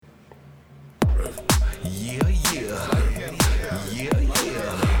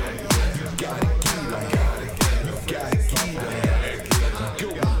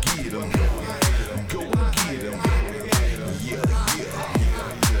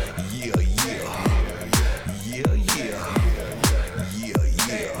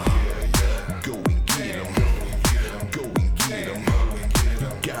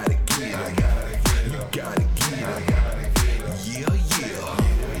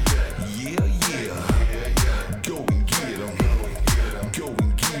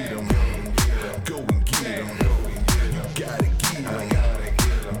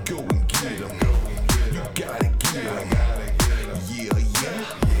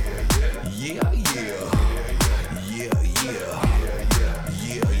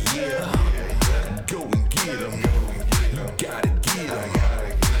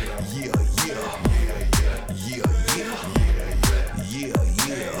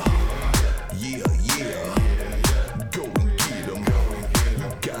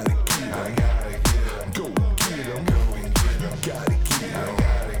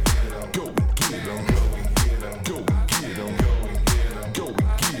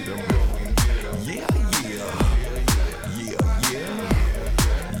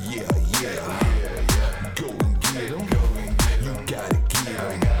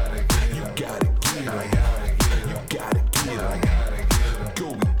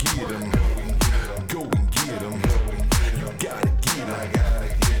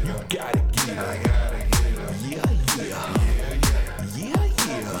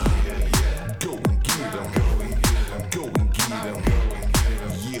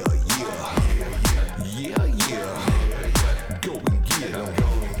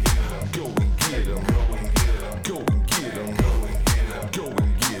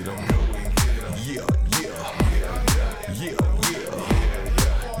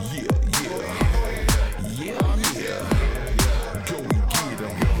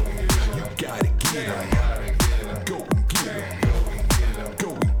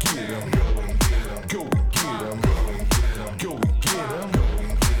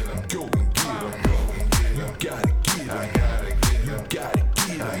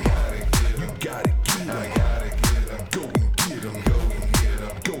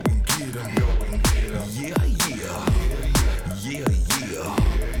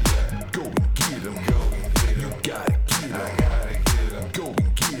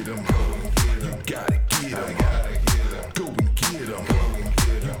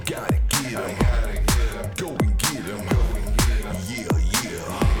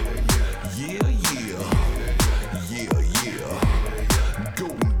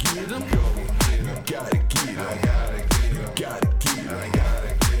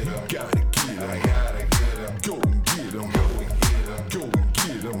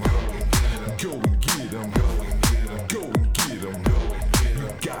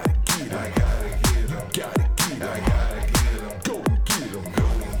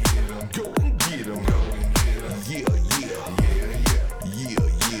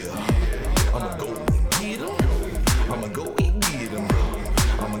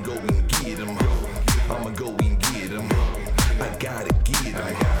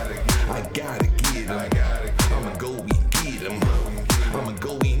I'ma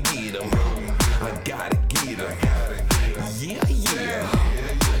go and get 'em. I gotta get 'em. Yeah, yeah.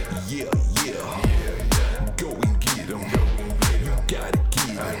 Yeah, yeah. Go and get 'em. You gotta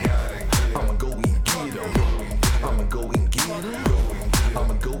get 'em. I'ma go and get 'em. I'ma go and get 'em.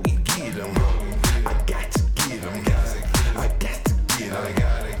 I'ma go and get 'em. I got to get 'em. I got to get 'em.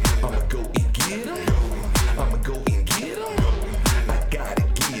 I'ma go and get 'em. I'ma go and get 'em. I gotta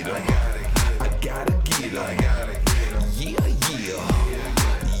get 'em. I gotta get 'em. Yeah, yeah.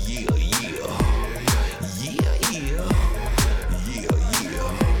 Yeah, yeah. Yeah, yeah. Yeah, yeah.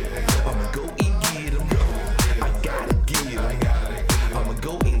 I'ma go and get 'em. I gotta get 'em. I'ma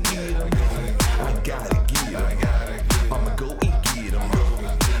go and get 'em. I gotta get 'em. I'ma go and get 'em.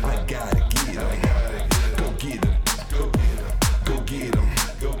 I gotta get 'em. Go get 'em. Go get 'em.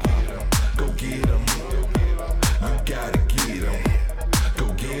 Go get 'em. You gotta get 'em. Go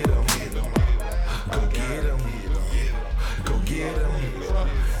get 'em. Go get 'em. Go get 'em.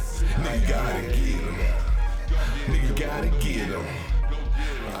 Nigga gotta get 'em. Nigga gotta get 'em.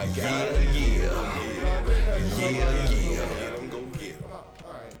 Yeah, yeah. Yeah, yeah.